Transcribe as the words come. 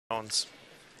stones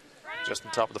just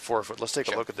on top of the forefoot. Let's take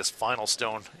a look at this final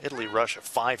stone. Italy, Russia,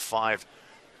 5-5.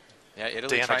 Yeah,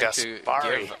 Italy Diana trying Gaspari.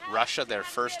 to give Russia their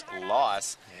first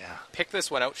loss. Yeah. Pick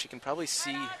this one out. She can probably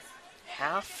see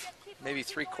half, maybe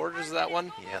 3/4 of that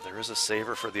one. Yeah, there is a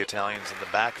saver for the Italians in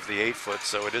the back of the 8-foot,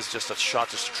 so it is just a shot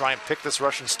just to try and pick this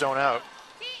Russian stone out.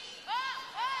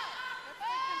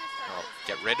 Well,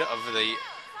 get rid of the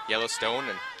yellow stone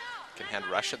and can hand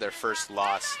Russia their first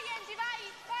loss.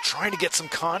 Trying to get some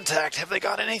contact. Have they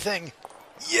got anything?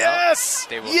 Yes!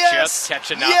 They will yes! just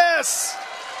catch enough. Yes!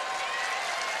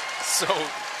 So,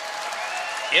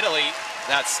 Italy,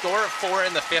 that score of 4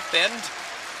 in the 5th end.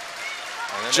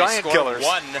 And then Giant they score killers.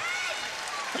 1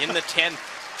 in the 10th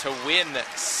to win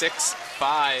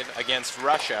 6-5 against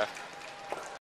Russia.